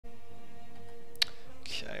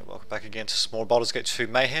back again to some more Baldur's Gate 2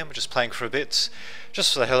 Mayhem. We're just playing for a bit,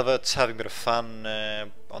 just for the hell of it, having a bit of fun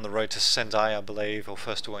on the road to Sendai, I believe. Or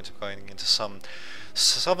first we're going into some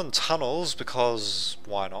southern tunnels, because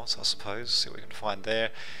why not, I suppose, see what we can find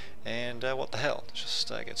there. And what the hell, just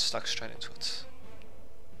get stuck straight into it.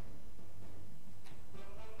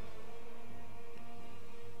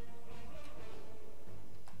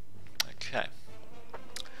 Okay,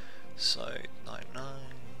 so 99,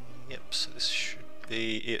 yep, so this should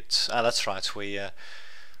be it. Ah, that's right, we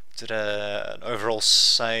did an overall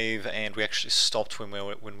save, and we actually stopped when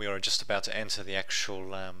we were just about to enter the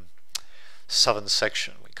actual southern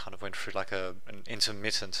section. We kind of went through like an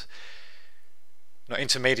intermediary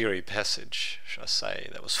passage, should I say,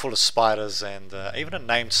 that was full of spiders, and even a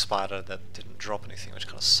named spider that didn't drop anything, which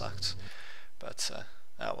kind of sucked. But oh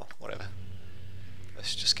well, whatever.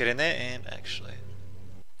 Let's just get in there and actually,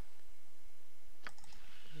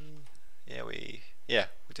 yeah, we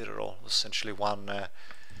did it all. It was essentially one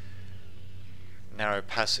narrow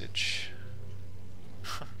passage.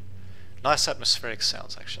 Nice atmospheric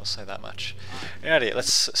sounds, actually, I'll say that much. Alrighty,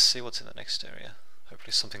 let's see what's in the next area.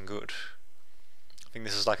 Hopefully something good. I think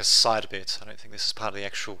this is like a side bit. I don't think this is part of the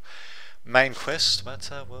actual main quest, but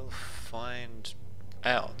we'll find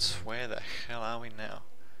out. Where the hell are we now?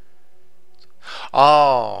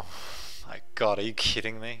 Oh my god, are you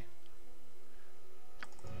kidding me?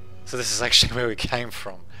 So this is actually where we came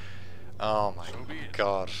from. Oh my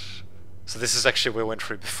god. So this is actually where we went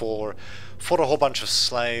through before. Fought a whole bunch of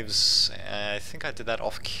slaves. I think I did that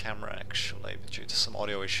off camera actually, due to some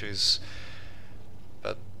audio issues.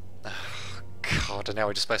 But god, and now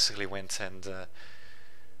we just basically went and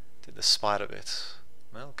did the spider bit.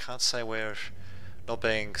 Well, can't say we're not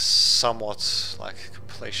being somewhat like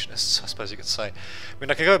completionists, I suppose you could say. I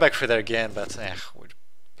mean, I could go back through there again, but we'd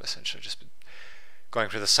essentially just be going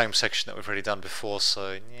through the same section that we've already done before,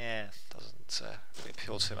 so yeah, doesn't really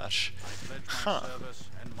appeal too much. Huh.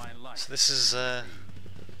 So this is the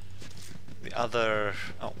other...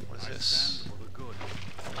 oh, what is this?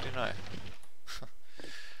 What do you know?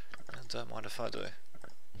 Don't mind if I do.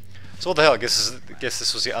 So what the hell, I guess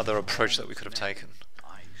this was the other approach that we could have taken.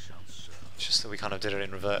 It's just that we kind of did it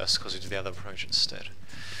in reverse, because we did the other approach instead.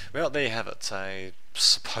 Well, there you have it. I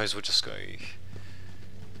suppose we'll just go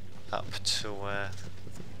up to where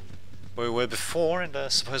we were before, and I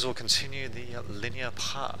suppose we'll continue the linear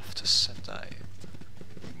path to Sendai.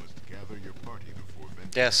 You must gather your party before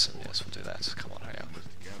venturing. Yes, we'll do that. Come on, hurry up. Of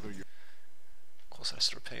course I have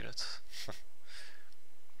to repeat it.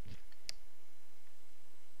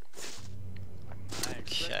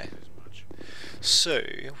 Okay. So,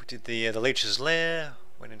 we did the Leech's Lair,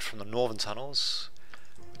 went in from the northern tunnels,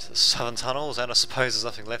 went to the southern tunnels, and I suppose there's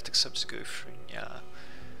nothing left except to go through. Yeah.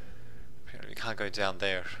 Apparently we can't go down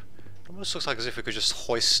there. It almost looks like as if we could just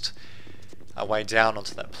hoist our way down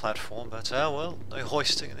onto that platform, but oh well, no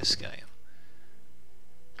hoisting in this game.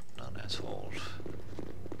 None at all.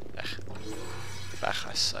 Back,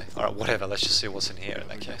 I say. Alright, whatever, let's just see what's in here in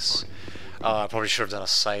that case. I probably should have done a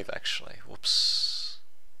save actually. Whoops.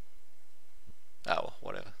 Oh, well,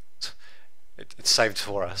 whatever. It saved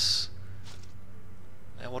for us.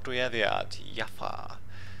 And what do we have here? Yafa.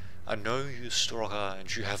 I know you, Sturroka,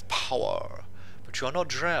 and you have power, but you are not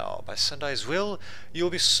drow. By Sendai's will, you will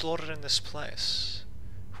be slaughtered in this place.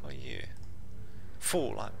 Who are you?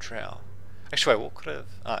 Fool, I'm drow. Actually, wait, what could have...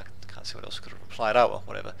 I can't see what else could have replied. Oh, well,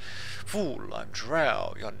 whatever. Fool, I'm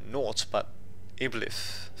drow. You're naught but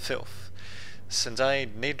iblith, filth. Sendai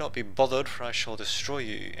need not be bothered, for I shall destroy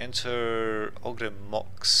you. Enter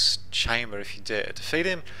Ogrimok's chamber if you dare. Defeat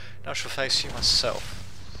him, and I shall face you myself.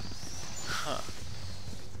 Huh.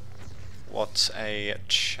 What a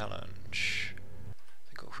challenge. I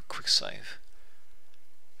think I'll quick save.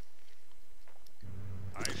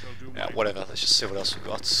 Yeah, whatever, let's just see what else we've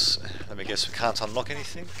got. Let me guess, we can't unlock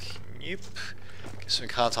anything. Nope. Guess we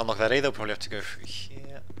can't unlock that either, we'll probably have to go through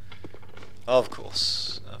here. Of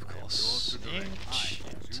course, of course.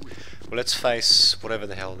 Well, let's face whatever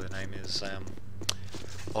the hell their name is.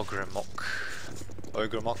 Ogrimok.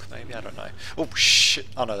 Ogrimok, maybe? I don't know. Oh, shit!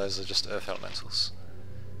 Oh no, those are just earth elementals.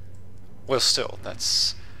 Well, still,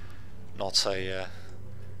 that's not a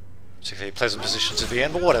particularly pleasant position to be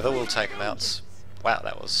in, but whatever, we'll take them out. Wow,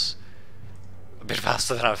 that was a bit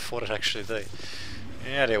faster than I thought it'd actually be.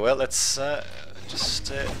 Yeah, dear, well, let's just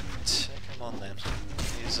take them on then.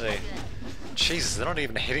 Easy. Jesus, they're not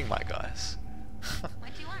even hitting my guys.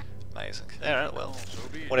 Amazing. Alright, well,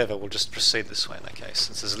 whatever, we'll just proceed this way in that case,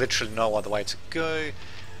 since there's literally no other way to go.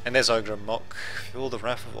 And there's Ogrimok. Feel the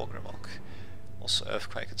wrath of Ogrimok. Also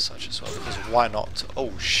Earthquake and such as well, because why not?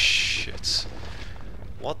 Oh shit.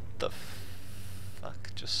 What the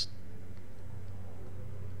fuck just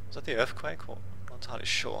Was that the earthquake? Or not entirely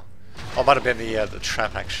sure. Oh, it might have been the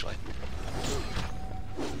trap actually.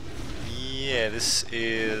 Yeah, this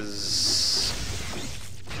is.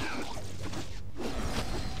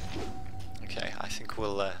 Okay, I think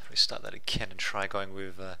we'll restart that again and try going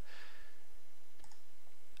with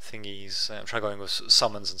thingies. Try going with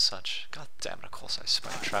summons and such. God damn it! Of course I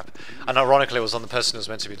sprang a trap. And ironically, it was on the person who was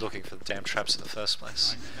meant to be looking for the damn traps in the first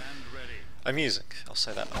place. Amusing, I'll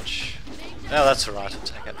say that much. Now that's alright, we'll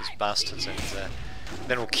take out these bastards and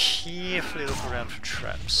then we'll carefully look around for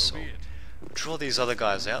traps. So draw these other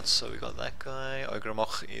guys out, so we got that guy.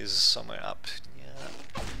 Ogramoch is somewhere up. Yeah.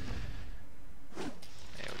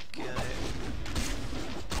 There we go.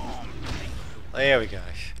 There we go.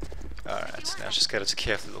 Alright, now just get her to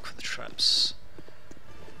carefully look for the traps.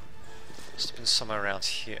 Must have been somewhere around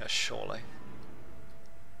here, surely.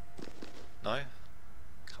 No?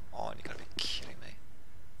 Come on, you gotta be kidding me.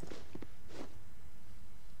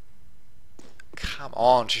 Come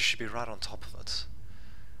on, she should be right on top of it.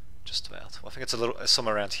 Just about. Well, I think it's a little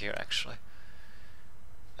somewhere around here actually.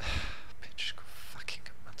 Bitch, fucking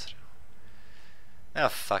material. Now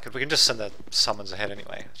fuck it, we can just send the summons ahead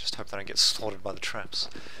anyway. Just hope they don't get slaughtered by the traps.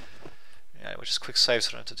 Yeah, we'll just quick save so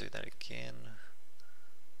I don't have to do that again.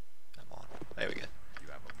 Come on, there we go.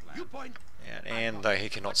 Yeah, and though he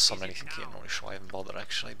cannot summon anything here, I'm not really sure I even bothered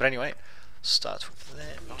actually. But anyway, start with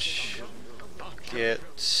that.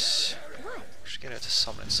 Should get her to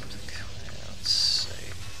summon something. Yeah, let's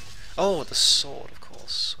see. Oh, the sword, of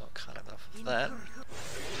course. Well, can't have enough of that.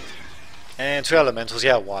 And 2 elementals,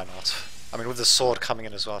 yeah, why not? I mean, with the sword coming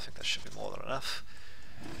in as well, I think that should be more than enough.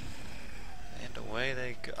 And away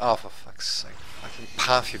they go. Oh, for fuck's sake. Fucking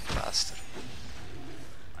path, you bastard.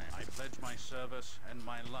 I pledge my service and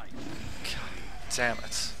my life. God damn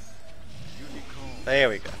it. There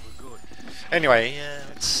we go. Anyway,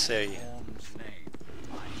 let's see.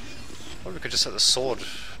 Or we could just set the sword.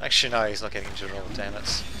 Actually, no, he's not getting injured at all, damn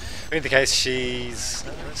it. In the case, she's.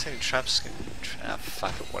 I don't see any traps. Ah,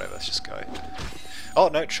 fuck it, whatever, let's just go. Oh,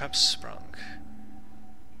 no, traps sprung.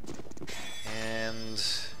 And.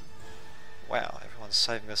 Wow, everyone's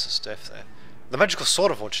saving versus death there. The magical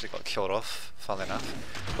sword unfortunately got killed off, funnily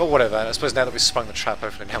enough. But whatever, I suppose now that we've sprung the trap,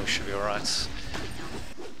 hopefully now we should be alright.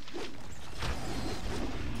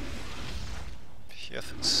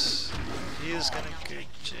 Perfect. He is gonna go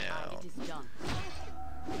down.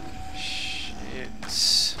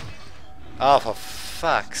 Shit. Oh, for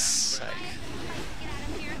fuck's sake.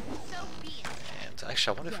 And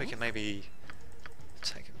actually, I wonder if we can maybe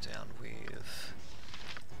take him down with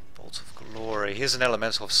Bolt of Glory. Here's an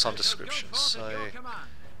elemental of some description, so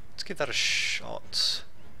let's give that a shot.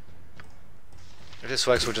 If this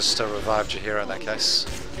works, we'll just revive Jaheira in that case.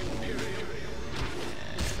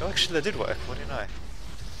 And, oh, actually, that did work. What do you know?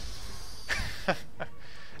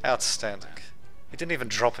 Outstanding. He didn't even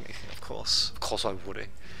drop anything, of course. Of course, why would he?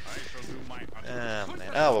 Oh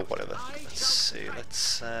man. Oh well, whatever. Let's see.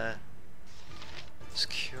 Let's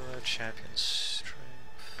secure champion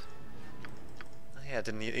strength. Oh, yeah, I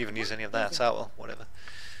didn't even use any of that. Oh well, whatever.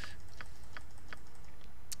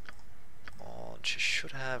 Oh, she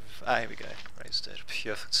should have. Ah, here we go. Raised it.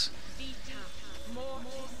 Perfect.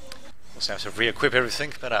 Also have to re-equip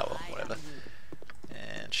everything, but oh well, whatever.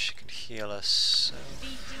 And she can heal us.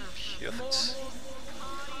 Perfect.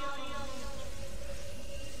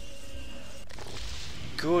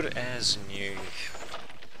 Good as new.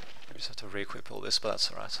 I just have to re-equip all this, but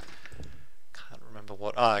that's alright. Can't remember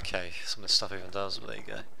what. Ah, okay. Some of this stuff even does, but there you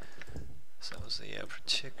go. So that was the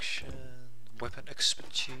protection, weapon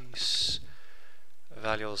expertise,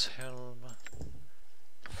 Valior's helm,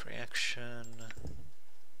 free action,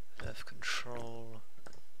 earth control.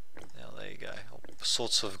 Now there you go. All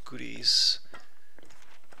sorts of goodies.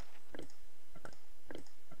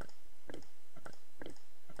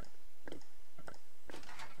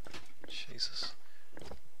 Jesus.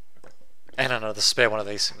 And another spare one of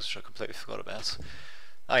these things which I completely forgot about.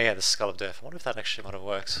 Oh yeah, the Skull of Death. I wonder if that actually might have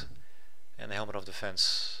worked. And the Helmet of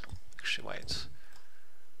Defense. Actually, wait.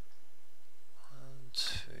 1,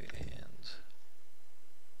 2, and...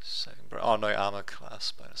 saving oh no, armor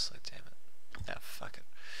class bonus, like, damn it. Ah, fuck it.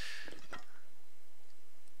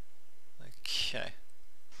 Okay.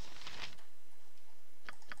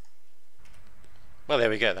 Well, there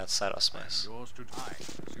we go, that's that, I suppose.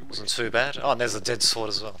 Wasn't too bad. Oh, and there's the dead sword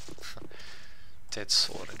as well. Dead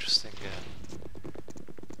sword, interesting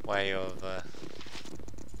way of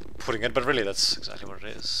putting it, but really that's exactly what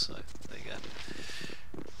it is, so there you go.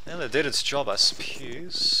 Well, it did its job, I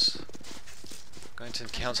suppose. Going to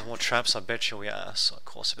encounter more traps, I bet you we are, so of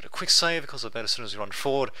course a bit of quick save, because I bet as soon as we run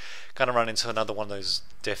forward, gonna run into another one of those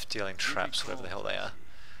death-dealing traps, whatever the hell they are.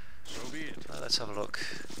 so be it. Let's have a look.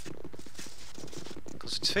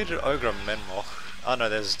 Because we defeated Ogre and Menmoch. Oh no,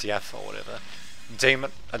 there's Diath or whatever.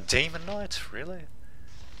 A Demon Knight? Really?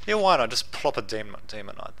 Yeah, why not? Just plop a Demon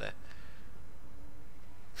Knight there.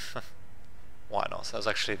 Why not? That was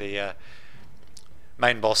actually the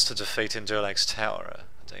main boss to defeat in Durlag's Tower, a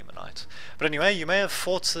Demon Knight. But anyway, you may have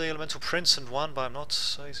fought the Elemental Prince and won, but I'm not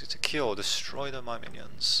so easy to kill. Destroy them, my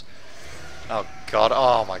minions. Oh god,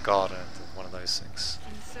 oh my god, one of those things.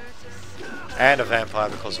 And a vampire,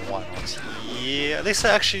 because why not? Yeah, at least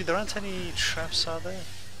there aren't any traps, are there?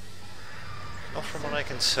 Not from what I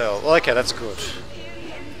can tell. Well, okay, that's good.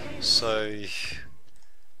 So,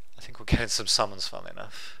 I think we're getting some summons, funnily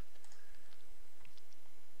enough.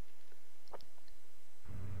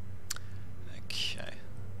 Okay.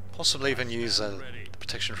 Possibly even use the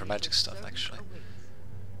protection from magic stuff, actually.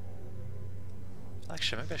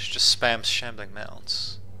 Actually, maybe I should just spam Shambling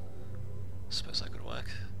Mounds. I suppose that could work.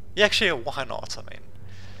 Yeah, actually, why not? I mean,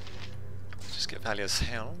 just get Valia's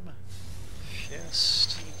Helm.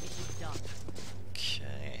 First.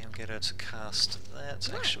 Okay, I'll get her to cast that.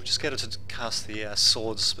 Actually, we'll just get her to cast the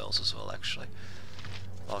sword spells as well, actually.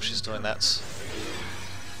 While she's doing that.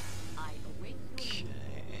 Okay,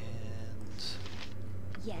 and...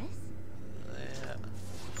 Yes? there.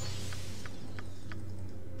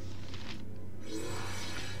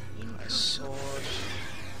 Nice sword.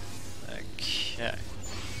 Okay.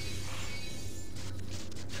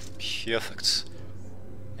 Perfect.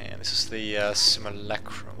 And this is the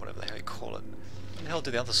simulacrum, whatever the hell you call it. Where the hell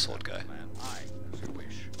did the other sword go?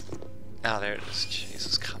 Ah, there it is.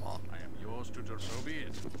 Jesus, come on. I am yours to do, so be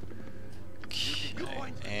it. Okay,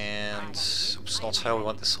 and oops, not how we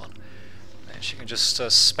want this one. And she can just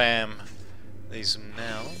spam these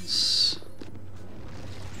mounds.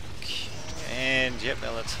 Okay, and yep,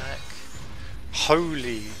 they'll attack.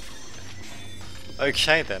 Holy.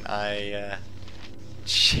 Okay then,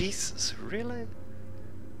 Jesus, really?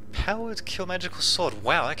 Powered kill magical sword.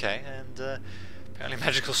 Wow, okay, and apparently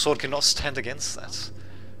magical sword cannot stand against that.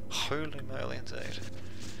 Holy moly, indeed.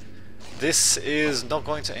 This is not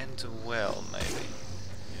going to end well, maybe.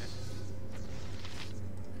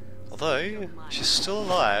 Although, she's still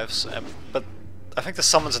alive, so, but I think the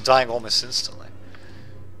summons are dying almost instantly.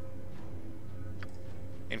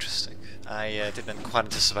 Interesting. I didn't quite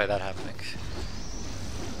anticipate that happening.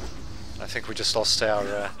 I think we just lost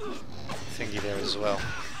our thingy there as well.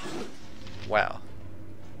 Wow.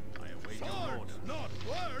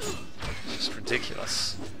 It's just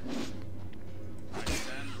ridiculous. Oh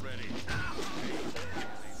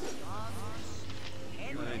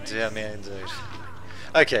dear me, indeed.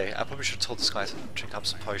 Okay, I probably should have told this guy to drink up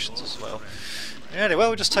some potions as well. Anyway,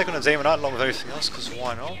 we'll just take on a Demon Knight along with everything else, because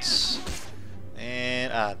why not?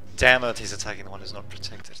 And, damn it, he's attacking the one who's not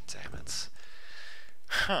protected, damn it.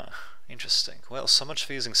 Huh, interesting. Well, so much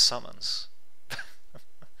for using summons.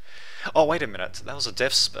 Oh, wait a minute, that was a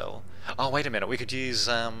death spell. Oh, wait a minute, we could use,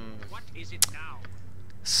 What is it now?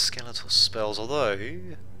 skeletal spells, although...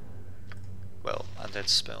 Well, undead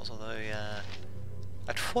spells, although,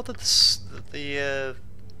 I thought that the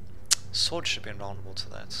sword should be invulnerable to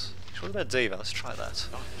that. What about Diva? Let's try that.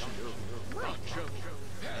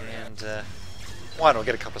 And, why not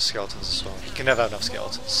get a couple of skeletons as well? You can never have enough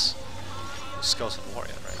skeletons. Skeleton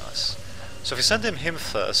warrior, very nice. So if we send him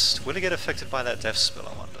first, will he get affected by that death spell,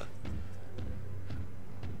 I wonder?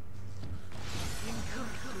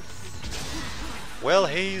 Well,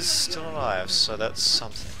 he's still alive, so that's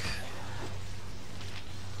something.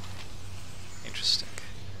 Interesting.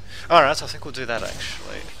 Alright, I think we'll do that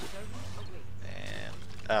actually. And,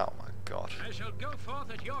 oh my god. I shall go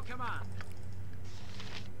forth at your command.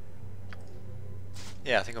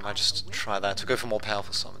 Yeah, I think I might just try that, to go for more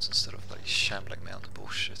powerful summons instead of bloody shambling mount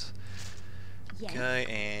bullshit. Yes. Okay,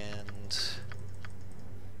 and...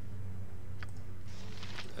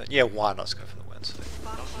 yeah, why not go for the wind?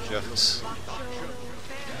 Perfect.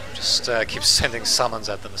 Just keep sending summons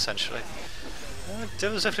at them, essentially.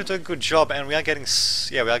 Devil's definitely doing a good job, and we are getting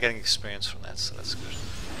experience from that, so that's good.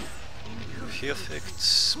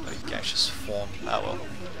 Perfect. Bloody gaseous form. Ah well.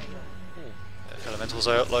 Elementals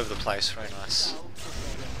are all over the place, very nice.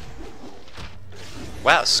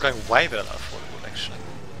 Wow, this is going way better than I thought it would, actually.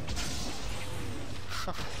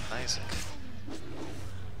 Amazing.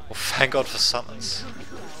 Well, thank God for summons.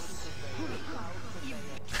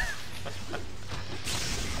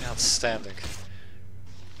 Outstanding.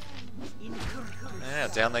 Yeah,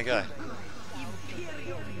 down they go.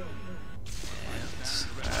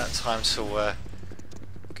 And time to go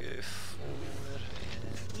forward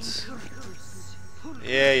and...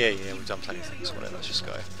 Yeah, we've done plenty of things, whatever, let's just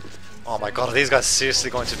go. Oh my god, are these guys seriously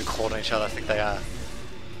going to be caught on each other? I think they are.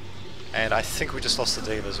 And I think we just lost the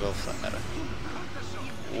Diva as well, for that matter.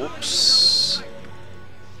 Whoops.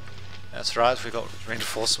 That's right, we got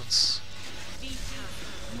reinforcements.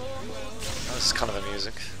 That was kind of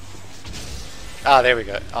amusing. Ah, there we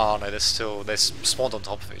go. Oh no, they spawned on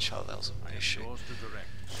top of each other. That was an issue.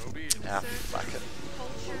 Ah, fuck it.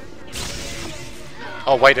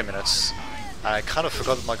 Oh, wait a minute. I kind of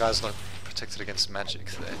forgot that my guy's not protected against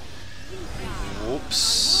magic there.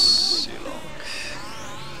 Whoops. Too long.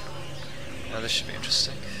 Now this should be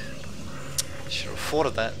interesting. Should have thought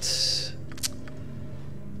of that.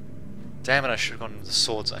 Damn it, I should have gone with the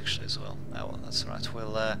swords actually as well. Oh well, that's alright.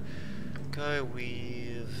 We'll go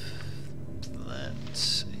with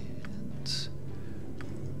that and...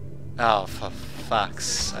 Oh, for fuck's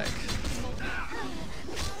sake.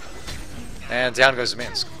 And down goes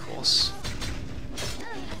Minsk, of course.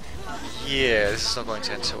 Yeah, this is not going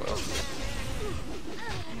to end too well.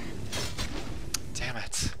 Damn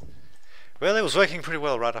it. Well, it was working pretty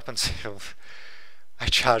well right up until I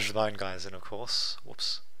charged my own guys in, of course.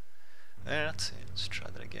 Whoops. Alright, let's try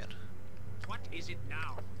that again. What is it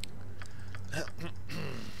now?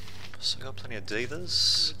 So we got plenty of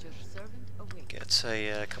divas. Get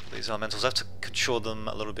a couple of these elementals. I have to control them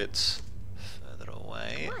a little bit further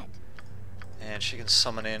away. What? And she can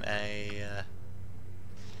summon in a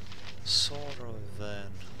sort of yeah,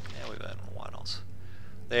 why not?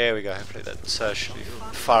 There we go. Hopefully that should be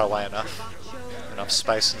far away enough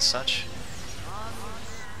space and such.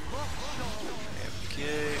 There we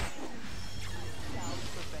go.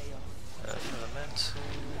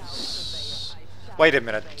 Elementals. Wait a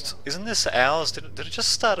minute, isn't this ours? Did it just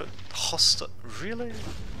start a hostile? Really?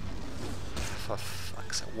 For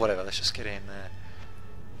fuck's sake. Whatever, let's just get in there.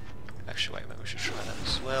 Actually, wait a minute, we should try that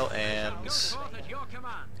as well, and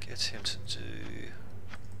get him to do...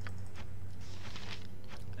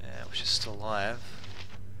 which is still alive.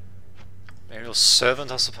 Aerial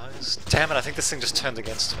Servant, I suppose? Damn it, I think this thing just turned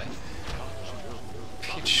against me.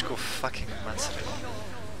 Pichko fucking matter.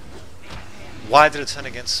 Why did it turn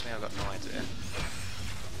against me? I've got no idea.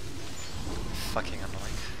 Fucking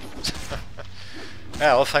annoying.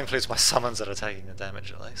 Yeah, well, thankfully it's my summons that are taking the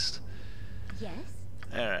damage at least. Yes.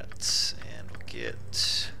 Alright, and we'll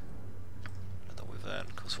get another Wyvern,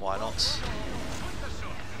 because why not?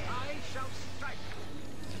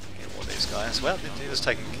 Get more of these guys. Well, he was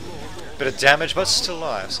taking a bit of damage, but still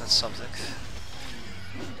alive, so that's something.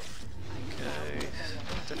 Okay,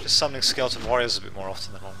 definitely summoning Skeleton Warriors a bit more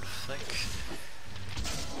often than one would think.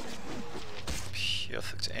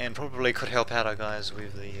 Perfect, and probably could help out our guys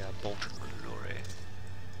with the Baldur glory.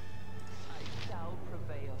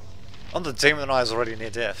 On the Demon Eye is already near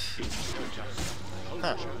death.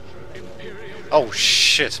 Huh. Oh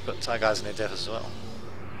shit, but our guy's near death as well.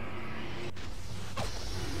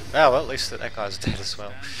 Oh well, at least that guy's dead as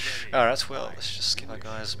well. Alright, well, let's just give our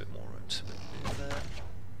guys a bit more room to maneuver.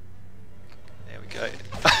 There we go.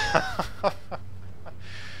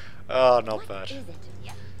 Oh, not bad.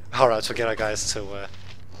 Alright, we'll get our guys to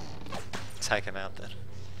take him out then.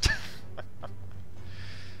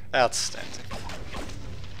 Outstanding.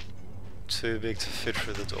 Too big to fit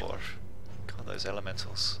through the door. God, those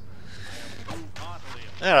elementals.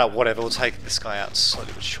 Alright, whatever, we'll take this guy out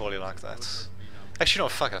slowly but surely like that. Actually, no,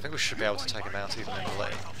 fuck it, I think we should be able to take him out even in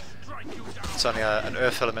melee. It's only an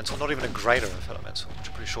earth elemental, not even a greater earth elemental, which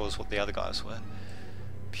I'm pretty sure is what the other guys were.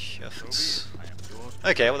 Perfect.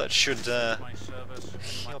 Okay, well that should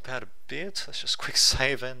help out a bit. Let's just quick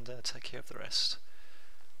save and take care of the rest.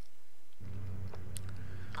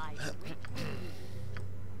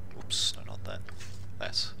 Oops, no, not that.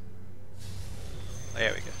 That.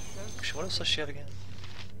 There we go. Actually, what else does she have again?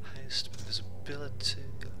 Haste, invisibility,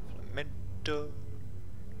 Flamento.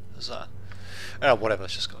 Huzzah. Oh, whatever,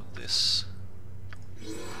 let's just go with this.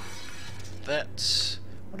 That.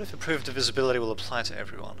 I wonder if improved invisibility will apply to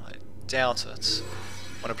everyone. I doubt it.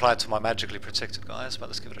 Won't apply to my magically protected guys, but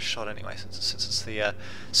let's give it a shot anyway, since it's the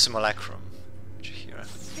simulacrum. Hero.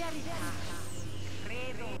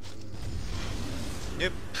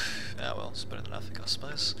 Yep. Ah well, it's better than nothing, I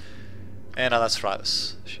suppose. And that's right,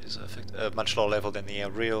 she's much lower level than the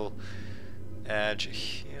real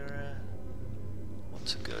Jahira. What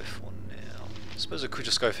to go for now? I suppose I could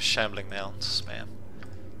just go for Shambling Mound spam,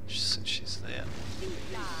 since she's there.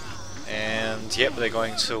 And yep, they're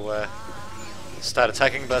going to start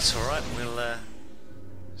attacking, but that's alright. We'll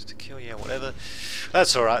just to kill, yeah, whatever.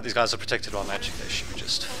 That's alright, these guys are protected by magic, they should be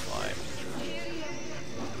just fine.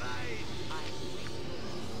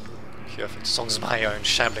 Perfect, as long as my own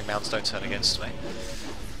Shambling Mounds don't turn against me.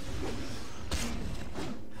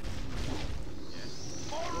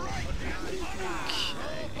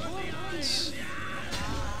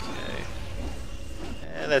 Okay.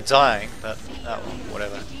 they're dying, but oh well,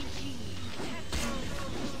 whatever.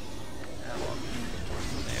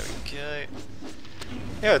 There we go.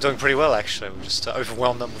 Yeah, we're doing pretty well actually. We just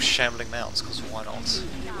overwhelmed them with shambling mounts, because why not?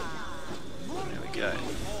 There we go.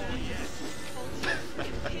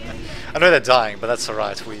 I know they're dying, but that's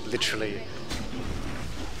alright. We literally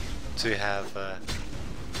do have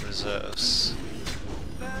reserves.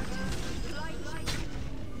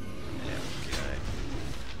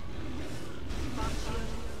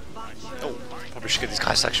 Oh, probably should get these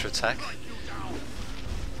guys to actually attack.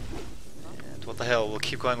 And what the hell, we'll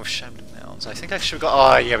keep going with shambling mounds. I think actually we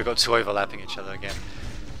got, oh yeah, we got two overlapping each other again.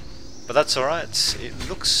 But that's alright, it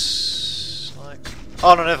looks like,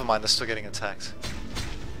 oh no, never mind, they're still getting attacked.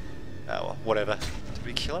 Oh well, whatever. Did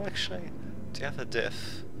we kill her actually? Do you have a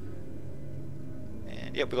death?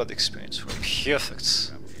 And yep, we got the experience for it.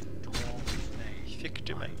 Perfect.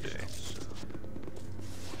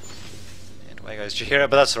 And away goes Jahira,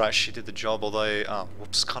 but that's alright, she did the job, although,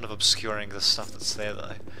 whoops, kind of obscuring the stuff that's there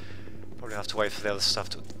though. Probably have to wait for the other stuff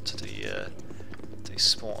to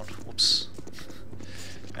despawn. Whoops.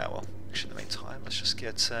 Oh well, actually in the meantime, let's just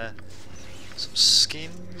get some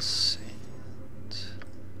skins.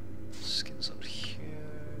 Skins up here.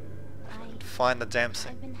 Find the damn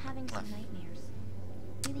thing. I've been having some nightmares.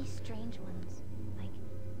 Really strange ones. Like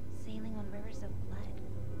sailing on rivers of blood.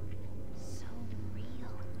 So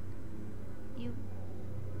real. You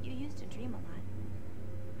used to dream a lot.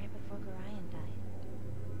 Right before Gorion died.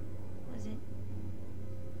 Was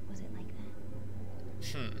it like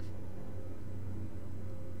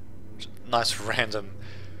that? Nice random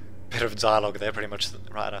bit of dialogue there, pretty much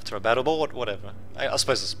right after a battle, but whatever. I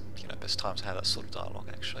suppose it's, you know, best time to have that sort of dialogue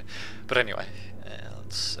actually. But anyway,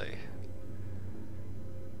 let's see.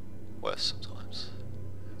 Worse sometimes.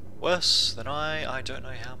 Worse than I don't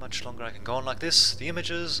know how much longer I can go on like this. The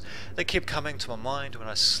images, they keep coming to my mind when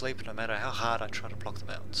I sleep, no matter how hard I try to block them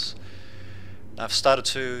out. I've started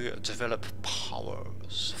to develop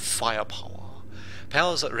powers, firepower.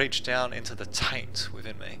 Powers that reach down into the taint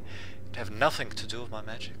within me. It have nothing to do with my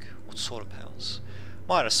magic. What sort of powers?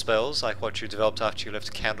 Minor spells, like what you developed after you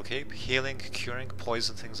left Candlekeep. Healing, curing,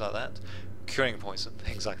 poison, things like that. Curing poison,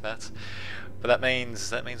 things like that. But that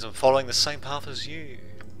means I'm following the same path as you.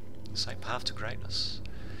 The same path to greatness.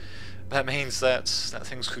 That means that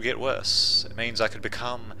things could get worse. It means I could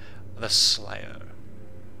become the Slayer.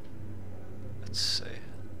 Let's see.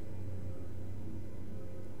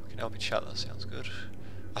 We can help each other, sounds good.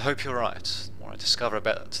 I hope you're right. The more I discover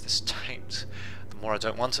about this taint, the more I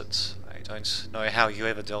don't want it. I don't know how you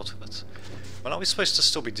ever dealt with it. Well, are we supposed to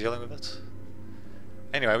still be dealing with it?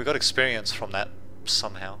 Anyway, we got experience from that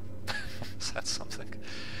somehow. That's something.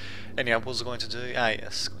 Anyway, what was I going to do? Ah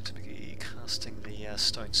yes, going to be casting the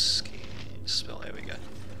stone skin spell. There we go.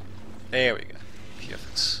 There we go.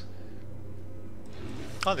 Perfect.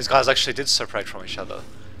 Oh, these guys actually did separate from each other.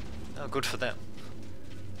 Oh, good for them.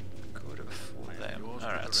 Good for them.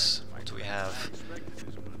 Alright, what do we have?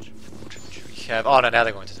 What do we have? Oh no, now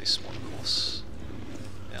they're going to do small, of course.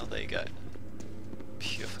 Now there you go.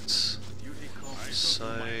 Perfect. So,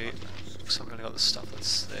 looks like I've only got the stuff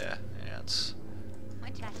that's there. Yeah, it's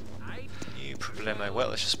new problemo. Well,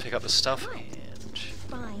 let's just pick up the stuff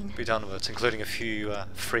and be done with it, including a few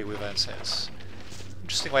free wyvern sets.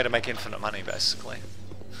 Interesting way to make infinite money, basically.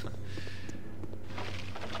 Ooh,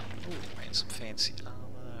 man, some fancy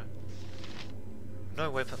armor.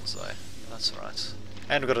 No weapons though, that's alright.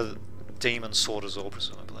 And we've got a demon sword as well,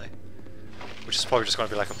 presumably. Which is probably just going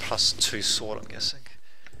to be like a +2 sword, I'm guessing.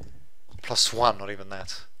 +1, not even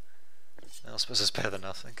that. I suppose it's better than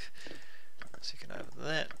nothing. So you can have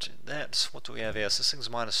that and that. What do we have here? So this thing's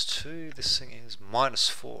 -2, this thing is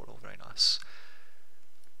 -4. Oh, very nice.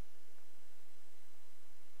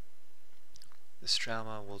 This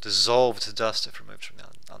drama will dissolve to dust if removed from the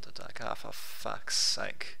Underdark. Ah, for fuck's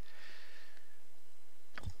sake.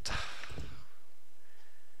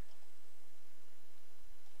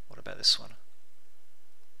 What about this one?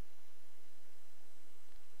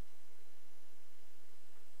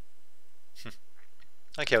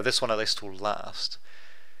 Okay, well this one at least will last.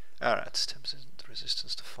 Alright, 10%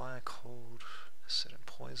 resistance to fire, cold, acid and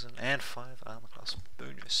poison, and 5 armor class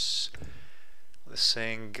bonus. This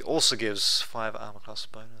thing also gives 5 armor class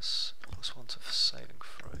bonus, +1 to saving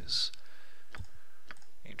throws.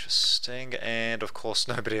 Interesting, and of course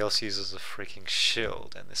nobody else uses a freaking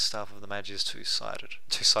shield, and this Staff of the Magi is two-handed.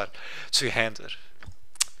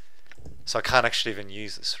 So I can't actually even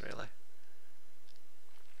use this really.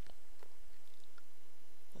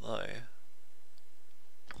 Although,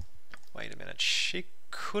 wait a minute, she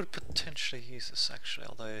could potentially use this actually,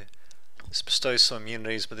 although this bestows some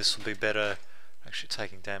immunities, but this will be better actually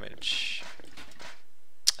taking damage.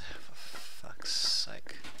 For fuck's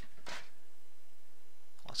sake.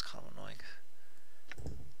 Oh, that's kind of annoying.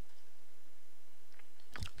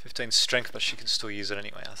 15 strength, but she can still use it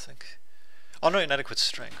anyway, I think. Oh no, inadequate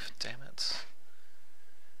strength. Damn it.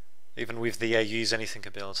 Even with the use anything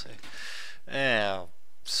ability. Yeah,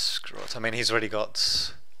 screw it. I mean, he's already got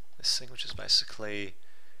this thing, which is basically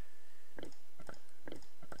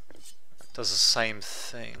does the same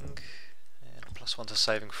thing. And +1 to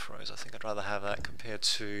saving throws. I think I'd rather have that compared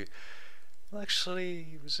to, well,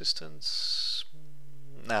 actually, resistance.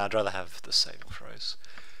 Nah, I'd rather have the saving throws.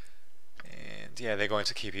 And yeah, they're going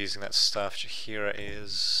to keep using that stuff. Jahira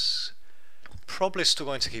is probably still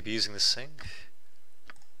going to keep using this thing.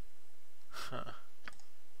 Huh.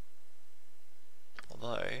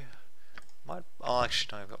 Although, oh,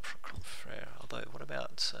 actually, no, I've got Crop Frere. Although, what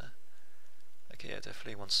about? Okay, yeah,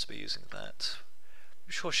 definitely wants to be using that.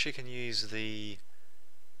 I'm sure she can use the.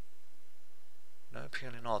 No,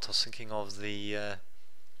 apparently not. I was thinking of the.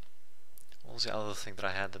 What was the other thing that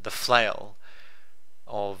I had? The flail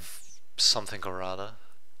of something or other.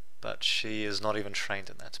 But she is not even trained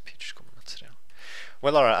in that.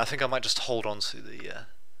 Well, alright, I think I might just hold on to the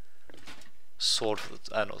sword for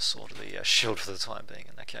the, not sword, the shield for the time being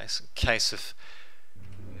in that case. In case if...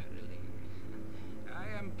 I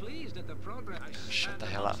am pleased at the progress. Shut the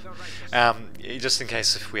hell up. Just in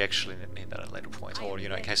case if we actually need that at a later point, or, you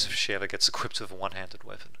know, in case if she ever gets equipped with a one-handed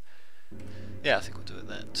weapon. Yeah, I think we'll do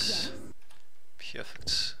that. Yes.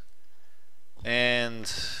 Perfect.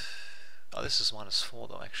 And... oh, this is -4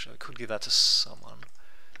 though, actually. I could give that to someone.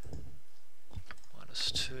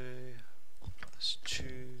 -2,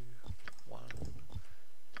 -2, 1,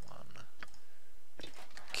 1.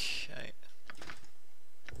 Okay.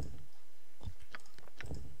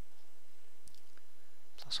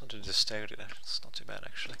 +1 to dexterity, that's not too bad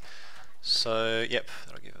actually. So, yep,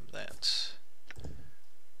 that'll give him that.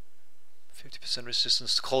 50%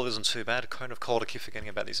 resistance to cold isn't too bad. Cone of Cold, I keep forgetting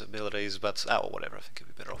about these abilities, but oh, whatever, I think he'll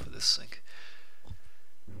be better off with this thing.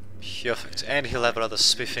 Perfect. And he'll have another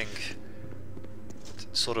spiffing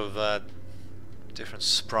sort of different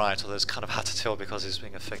sprite, although it's kind of hard to tell because he's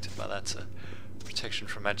being affected by that protection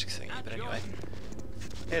from magic thingy. But anyway,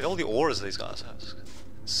 yeah, all the auras these guys have, it's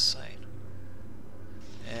insane.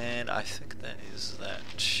 And I think that is that.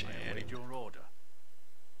 I await your order.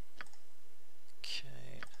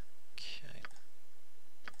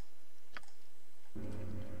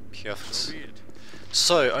 Perfect.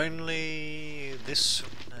 So, only this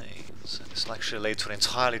remains. This will actually lead to an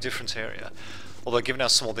entirely different area. Although, given how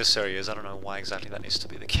small this area is, I don't know why exactly that needs to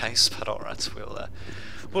be the case, but alright,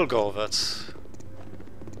 we'll go over it.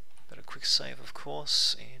 But a quick save, of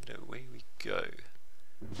course, and away we go.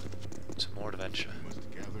 To more adventure. You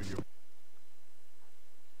must gather your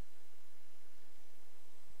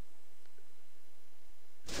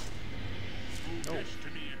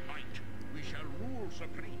Destiny and might, we shall rule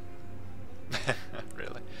supreme.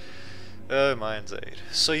 Really? Oh my indeed.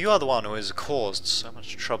 So you are the one who has caused so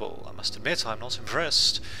much trouble. I must admit I'm not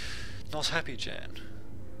impressed. Not happy, Jan.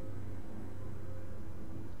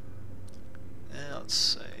 Let's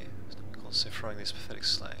see. Constantly throwing these pathetic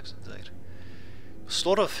slaves, indeed.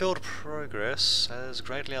 Slaughter-filled progress has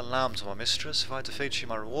greatly alarmed my mistress. If I defeat you,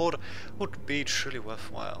 my reward would be truly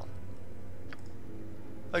worthwhile.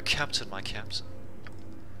 Oh, Captain, my Captain.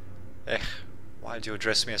 Why do you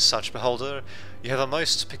address me as such, Beholder? You have a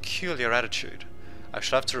most peculiar attitude. I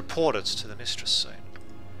shall have to report it to the mistress soon.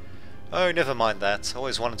 Oh, never mind that. I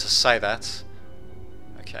always wanted to say that.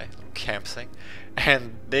 Okay, little camp thing.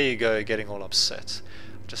 And there you go, getting all upset.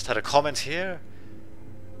 Just had a comment here.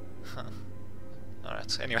 Huh.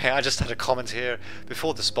 Alright, anyway, I just had a comment here.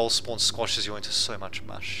 Before this bowl spawn squashes you into so much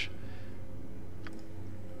mush.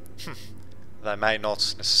 That may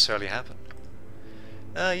not necessarily happen.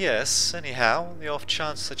 Yes, anyhow, the off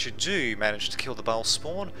chance that you do manage to kill the Bhaal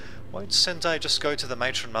spawn, won't Sendai just go to the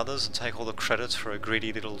matron mothers and take all the credit for her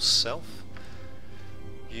greedy little self?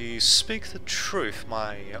 You speak the truth,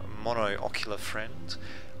 my monoocular friend.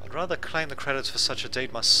 I'd rather claim the credit for such a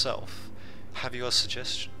deed myself. Have you a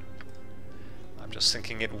suggestion? I'm just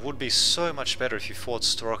thinking it would be so much better if you fought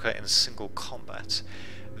Sturroka in single combat.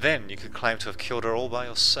 Then you could claim to have killed her all by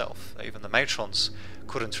yourself. Even the matrons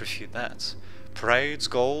couldn't refute that. Parades,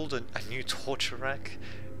 gold, and a new torture rack,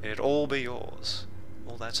 it'd all be yours.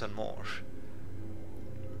 All that and more.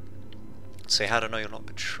 See, how to know you'll not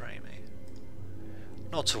betray me?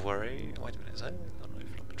 Not to worry. Wait a minute, is that?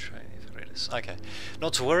 Not betray me. It is. Okay.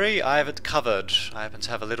 Not to worry, I have it covered. I happen to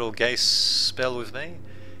have a little gay spell with me.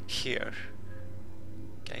 Here.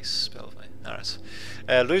 Gay case, Belvey. Alright.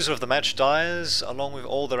 Loser of the match dies along with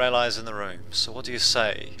all their allies in the room. So what do you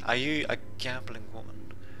say? Are you a gambling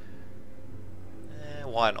woman?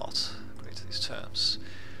 Why not? Agree to these terms.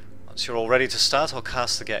 Once you're all ready to start, I'll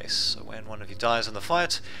cast the gaze. So when one of you dies in the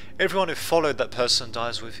fight, everyone who followed that person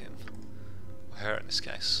dies with him. Or her in this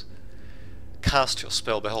case. Cast your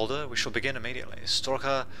spell, Beholder. We shall begin immediately.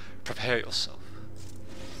 Sturroka, prepare yourself.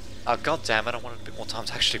 Oh, god damn it, I wanted a bit more time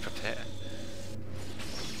to actually prepare.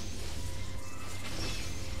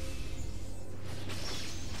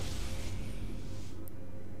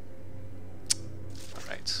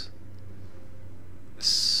 Great.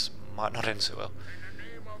 This might not end so well.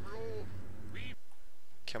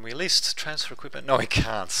 Can we at least transfer equipment? No, we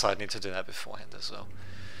can't, so I need to do that beforehand as well.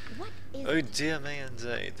 Oh dear me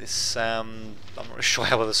indeed. This, I'm not really sure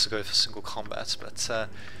how well this will go for single combat, but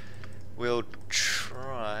we'll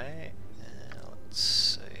try. Let's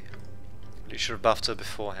see. Really should have buffed her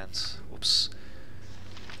beforehand. Whoops.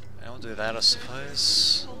 I'll do that, I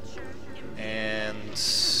suppose. And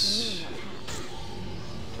let's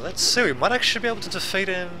see. We might actually be able to defeat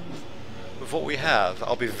him with what we have.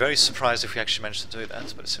 I'll be very surprised if we actually manage to do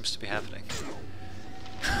that, but it seems to be happening.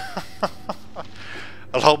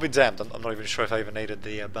 I'll be damned. I'm not even sure if I even needed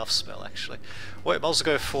the buff spell, actually. Wait, I might also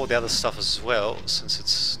go for the other stuff as well, since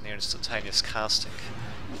it's near instantaneous casting.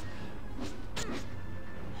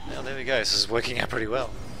 Now there we go. This is working out pretty well.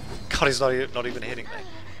 God, he's not even hitting me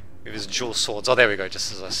with his dual swords. Oh, there we go.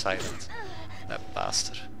 Just as I say that. That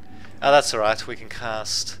bastard. Oh, that's alright. We can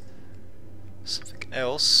cast something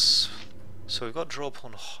else. So we've got draw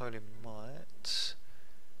upon Holy Might.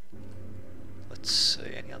 Let's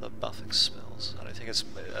see, any other buffing spells? I don't think it's...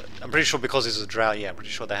 I'm pretty sure because it's a drow, yeah, I'm pretty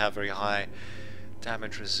sure they have very high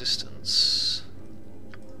damage resistance.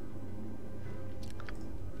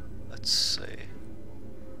 Let's see.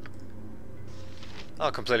 Oh, I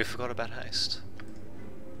completely forgot about haste.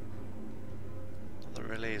 Not that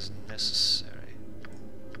really is necessary.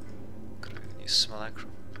 Could have used Simulacrum.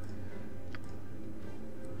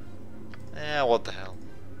 Yeah, what the hell.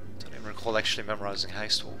 Don't even recall actually memorizing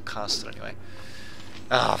haste. We'll cast it anyway.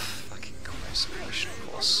 Ah, oh, fucking Christ,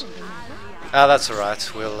 of course. Ah, that's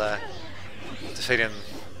alright. We'll defeat him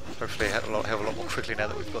hopefully a hell of a lot more quickly now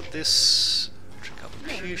that we've got this. Drink up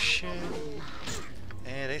Perfusion.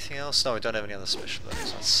 And anything else? No, we don't have any other special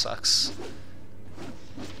abilities. That sucks.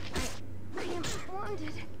 I am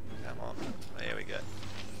wounded. Come on. There we go.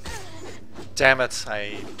 Damn it,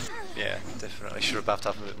 yeah, definitely should have buffed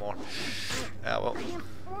up a bit more. Well.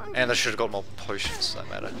 And I should have got more potions, no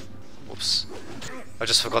matter. Whoops. I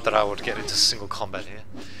just forgot that I would get into single combat here.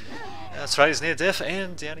 That's right, he's near death,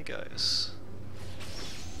 and down he goes.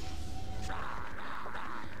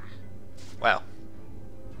 Wow.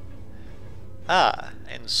 Ah,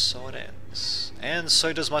 and so it ends. And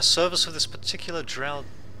so does my service with this particular drow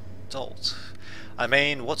dolt. I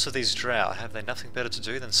mean, what's of these drow? Have they nothing better to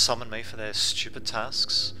do than summon me for their stupid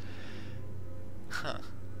tasks? Huh.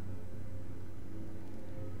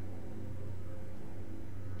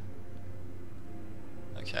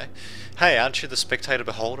 Okay. Hey, aren't you the spectator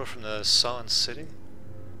beholder from the Soan City?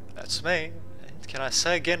 That's me. And can I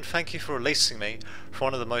say again, thank you for releasing me from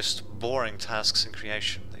one of the most boring tasks in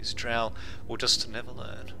creation. These drow will just never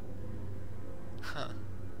learn. Huh.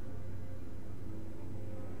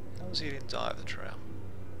 How was he didn't die of the drow?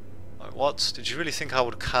 Oh, what? Did you really think I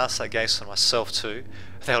would cast that gaze on myself too?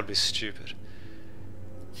 That would be stupid.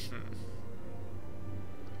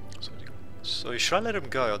 So should I let him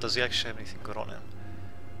go, or does he actually have anything good on him?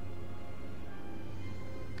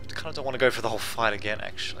 I kind of don't want to go for the whole fight again,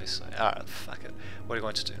 actually, so alright, fuck it. What are you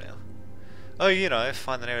going to do now? Oh, you know,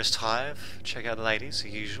 find the nearest hive, check out the ladies, the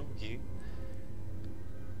usual, you.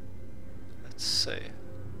 Let's see.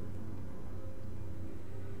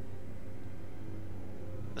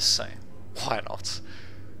 The same. Why not?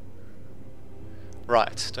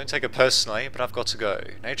 Right, don't take it personally, but I've got to go.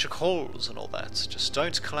 Nature calls and all that. Just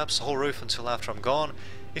don't collapse the whole roof until after I'm gone,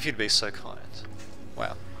 if you'd be so kind.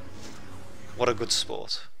 Wow. What a good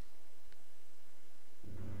sport.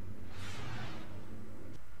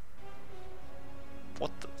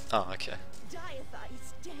 What the... Oh, okay. Diatha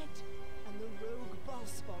is dead, and the rogue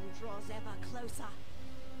Bhaalspawn draws ever closer.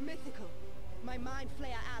 Mythical, my mind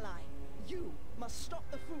flayer ally, you must stop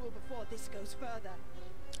the fool before this goes further.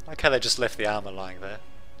 Okay, they just left the armor lying there.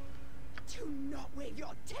 Do not wave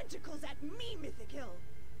your tentacles at me, Mythical.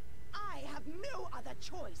 I have no other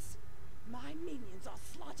choice. My minions are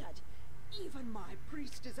slaughtered. Even my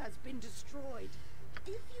priestess has been destroyed.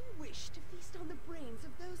 If you wish to feast on the brains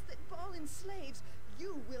of those that Bhaal enslaves,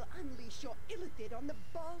 you will unleash your illithid on the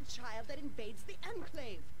Bhaal child that invades the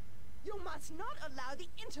Enclave. You must not allow the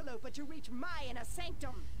interloper to reach my inner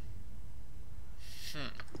sanctum.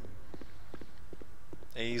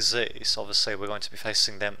 Easy. So obviously we're going to be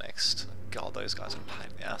facing them next. God, those guys are a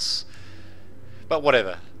pain in the ass. But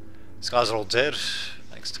whatever. These guys are all dead.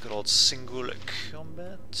 Thanks to good old single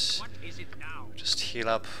combat. What is it now? Just heal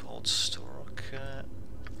up old Sturroka.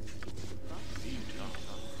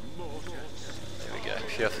 There we go.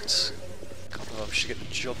 Perfect. A couple of them should get the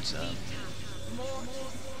job done.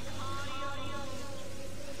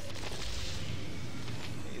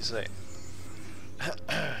 Easy.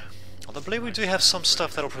 I believe we do have some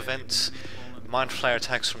stuff that'll prevent Mind Flayer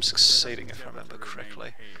attacks from succeeding, if I remember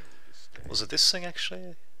correctly. Was it this thing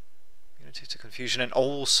actually? Immunity to confusion and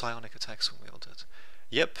all psionic attacks when wielded.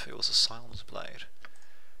 Yep, it was a Silence Blade.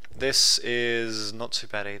 This is not too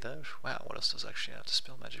bad either. Wow, what else does it actually have?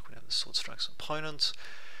 Dispel magic whenever the sword strikes an opponent.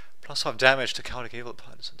 Plus 5 damage to chaotic evil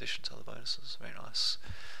opponents in addition to other bonuses. Very nice.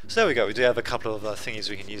 So there we go, we do have a couple of thingies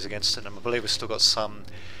we can use against it, and I believe we've still got some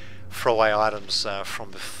throwaway items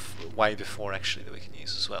from way before actually that we can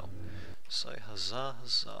use as well. So huzzah,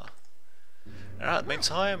 huzzah. Alright,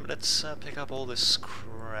 meantime, let's pick up all this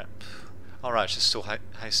crap. Alright, she's still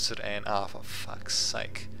hasted and for fuck's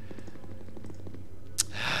sake.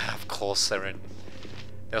 Of course they're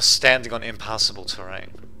standing on impassable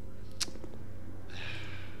terrain.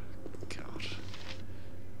 God.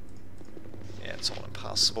 Yeah, it's all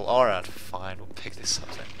impassable. Alright, fine, we'll pick this up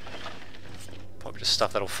then. Probably just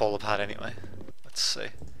stuff that'll fall apart anyway. Let's see.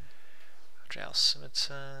 Drow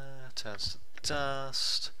Scimitar, turns to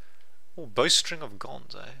dust. Oh, Bowstring of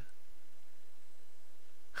Gond, eh?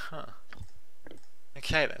 Huh.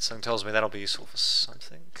 Okay then, something tells me that'll be useful for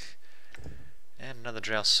something. And another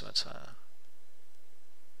Drow Scimitar.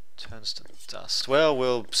 Turns to dust. Well,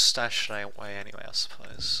 we'll stash it away anyway, I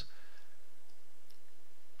suppose.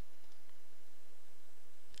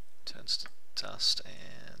 Turns to dust,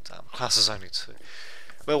 and class is only 2.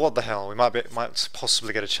 Well, what the hell, we might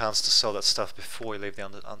possibly get a chance to sell that stuff before we leave the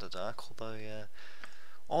Underdark, although,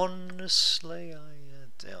 honestly, I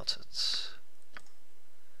doubt it.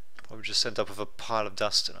 Probably just end up with a pile of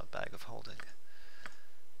dust in our bag of holding.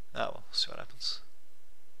 Oh well, we'll see what happens.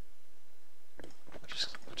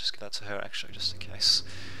 I'll just give that to her actually, just in case.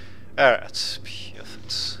 Alright, perfect. You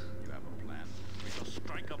have a plan. We shall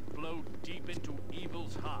strike a blow deep into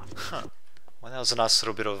evil's heart. Huh. Well, that was a nice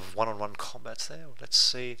little bit of one-on-one combat there. Let's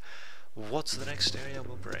see what the next area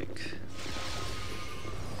will bring.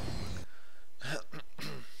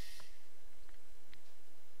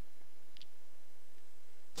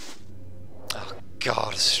 Oh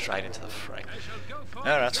god, straight into the fray.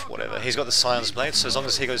 Alright, whatever. He's got the Silence Blade, so as long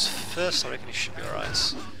as he goes first, I reckon he should be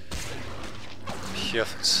alright.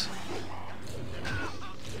 Perfect.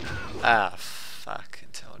 Ah, fuck.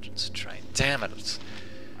 Intelligence drain. Damn it.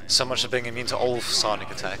 So much of being immune to all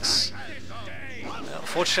psionic attacks.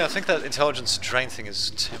 Unfortunately, I think that intelligence drain thing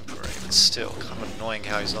is temporary, but still, kind of annoying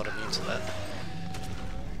how he's not immune to that.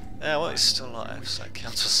 Yeah, well, he's still alive, so that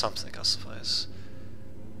counts for something, I suppose.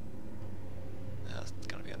 It's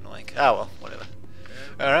gonna be annoying. Ah, well, whatever.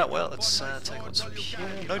 Alright, well, let's take what's from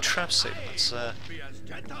here. No traps even. That's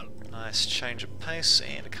nice change of pace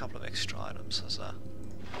and a couple of extra items.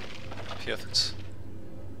 Perfect.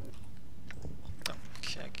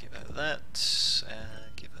 Okay, give her that.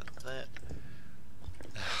 Give her that.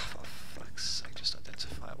 For fuck's sake, just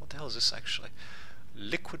identify it. What the hell is this actually?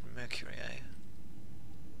 Liquid mercury, eh?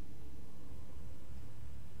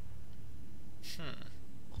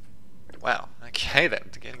 Wow, okay then,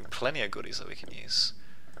 getting plenty of goodies that we can use.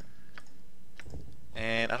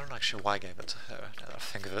 And I don't know actually why I gave it to her, now that I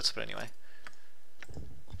think of it, but anyway.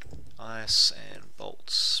 Ice and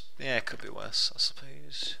bolts. Yeah, it could be worse, I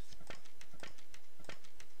suppose.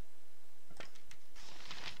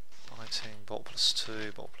 Biting, bolt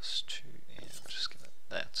 +2, bolt +2, and I'll just give it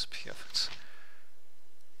that, perfect.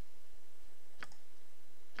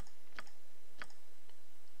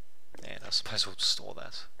 And I suppose we'll store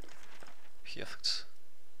that. Perfect.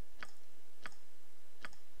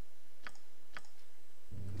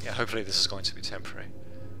 Yeah, hopefully this is going to be temporary.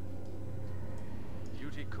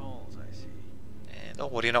 Duty calls, I see. And oh,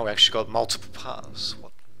 what do you know? We actually got multiple paths.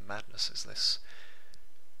 What madness is this?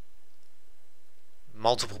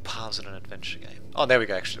 Multiple paths in an adventure game. Oh, there we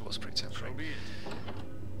go. Actually, it was pretty temporary. So be it.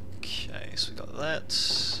 Okay, so we got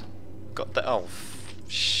that. Got that. Oh,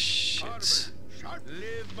 shit.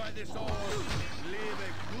 Live by the sword. Live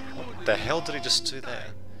a good What the hell did he just do there?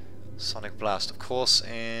 Sonic Blast, of course,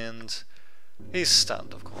 and he's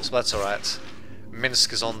stunned, of course, but that's alright.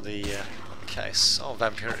 Minsk is on the case. Oh,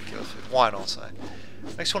 Vampiric Guildford. Why not, eh?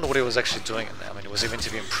 Makes me wonder what he was actually doing in there. I mean, was he meant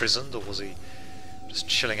to be imprisoned, or was he Just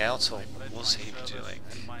chilling out, or what was he doing?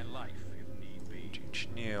 And my life, if need be.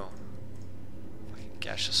 New. Fucking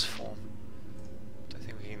gaseous form. Don't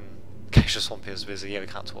think we can. Gaseous form appears busy. Yeah, we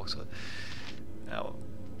can't talk to it. Now,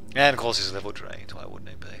 and of course he's level drained. Why wouldn't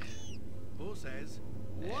he be? Who says?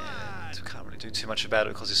 And we can't really do too much about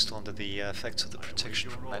it because he's still under the effects of the protection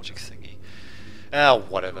from magic thingy. Ah,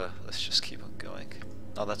 whatever. Let's just keep on going.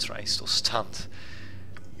 Oh, that's right. He's still stunned.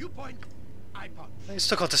 You point, I punch. He's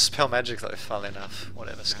still got dispel magic though. Funnily enough.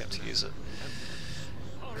 Whatever. Skip to use it.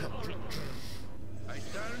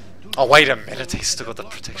 Oh wait a minute. He's still got the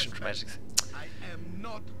protection from magic. I am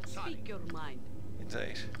not Speak your mind.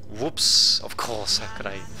 Indeed. Whoops. Of course. How could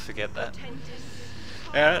I forget that?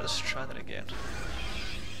 Alright, let's try that again.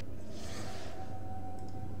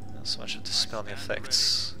 Not so much of dispel the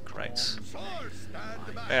effects. Great.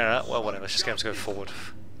 Alright, well whatever, let's just get him to go forward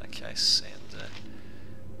in that case and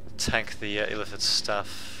tank the Illithid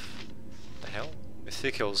stuff. The hell?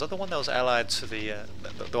 Mythical, is that the one that was allied to the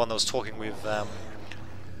one that was talking with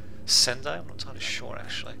Sendai? I'm not entirely sure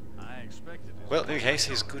actually. I expected it. Well, in any case,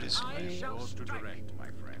 he's good as new. Yours to direct, my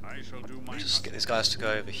friend. I shall do my Just get these guys to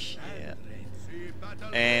go over here.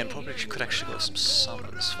 And probably could actually go some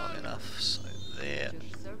summons, funny enough. So there.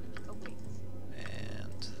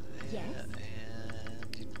 And there. And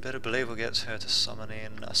you'd better believe we'll get her to summon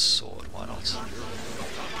in a sword. Why not?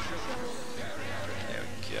 There we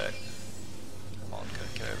go. Come on,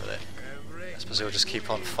 go over there. I suppose he'll just keep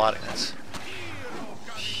on fighting it.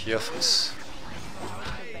 Perfect.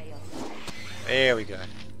 There we go.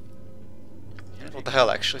 What the hell,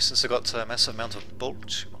 actually, since I got a massive amount of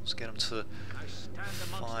bolts, let's get them to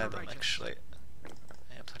fire them, actually.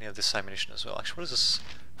 Yeah, plenty of this ammunition as well. Actually, what is this?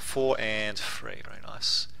 4 and 3, very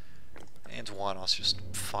nice. And why not just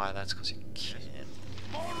fire that, because you can.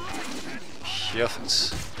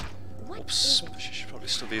 Perfect. Oops, she should probably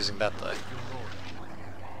still be using that though.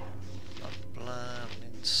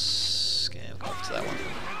 Scam, go up to that one.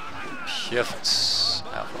 Perfect.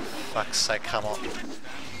 Oh, for fuck's sake, come on. There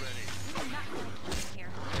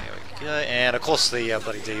we go, and of course the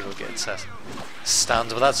bloody Diva gets stunned,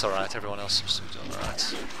 but that's alright, everyone else seems to be doing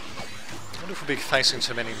alright. I wonder if we'll be facing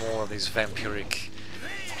too many more of these vampiric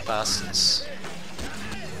bastards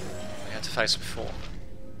we had to face before.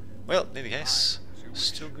 Well, in any case,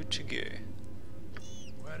 still good to go.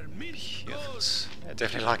 Perfect. Yeah,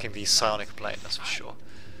 definitely liking the psionic blade, that's for sure.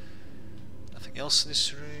 Nothing else in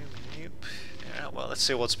this room? Nope. Yeah, well, let's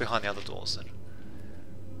see what's behind the other doors then.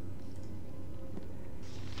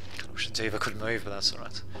 I wish the Diva could move, but that's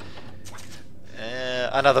alright.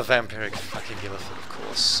 Another vampiric fucking Illithid, of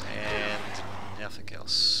course, and nothing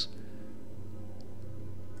else.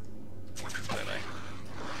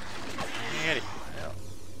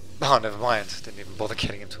 Oh, never mind. Didn't even bother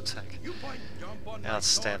getting him to attack.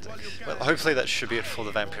 Outstanding. Well, hopefully that should be it for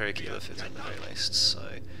the vampiric Illithid at the very least.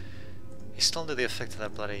 So he's still under the effect of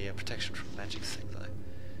that bloody protection from magic thing, though.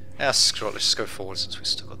 Ah, screw it. Let's just go forward since we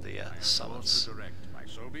still got the summons.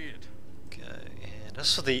 So be it. Okay, and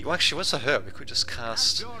as for the... Well, actually, what's her? We could just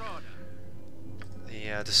cast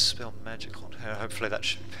the dispel magic on her. Hopefully that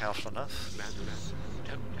should be powerful enough.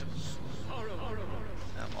 Come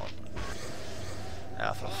on.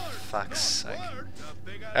 Ah, for fuck's sake.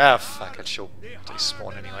 Ah, fuck it, she'll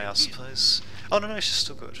despawn anyway, I suppose. Oh, no, she's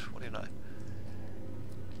still good. What do you know?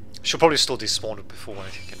 She'll probably still despawn before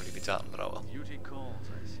anything can really be done, but oh well.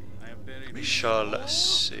 We shall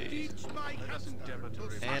see.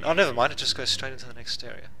 And, oh, never mind, it just goes straight into the next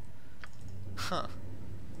area. Huh.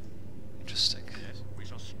 Interesting. We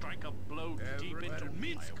shall strike a blow deep into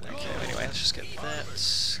Okay, anyway, let's just get that.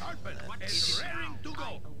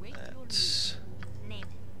 That.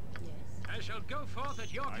 I shall go forth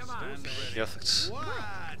at your command. Perfect.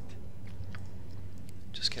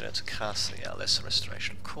 Just get her to cast the lesser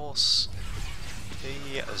restoration, of course.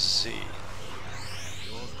 BZ.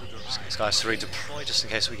 Just get these guys to redeploy just in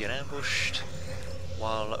case we get ambushed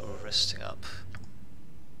while resting up.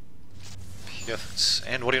 Perfect.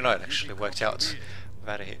 And what do you know, it actually worked out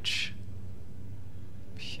without a hitch.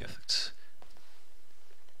 Perfect.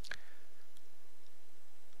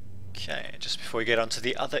 Okay, just before we get onto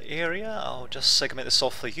the other area, I'll just segment this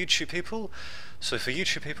off for YouTube people. So for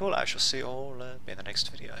YouTube people, I shall see you all in the next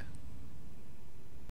video.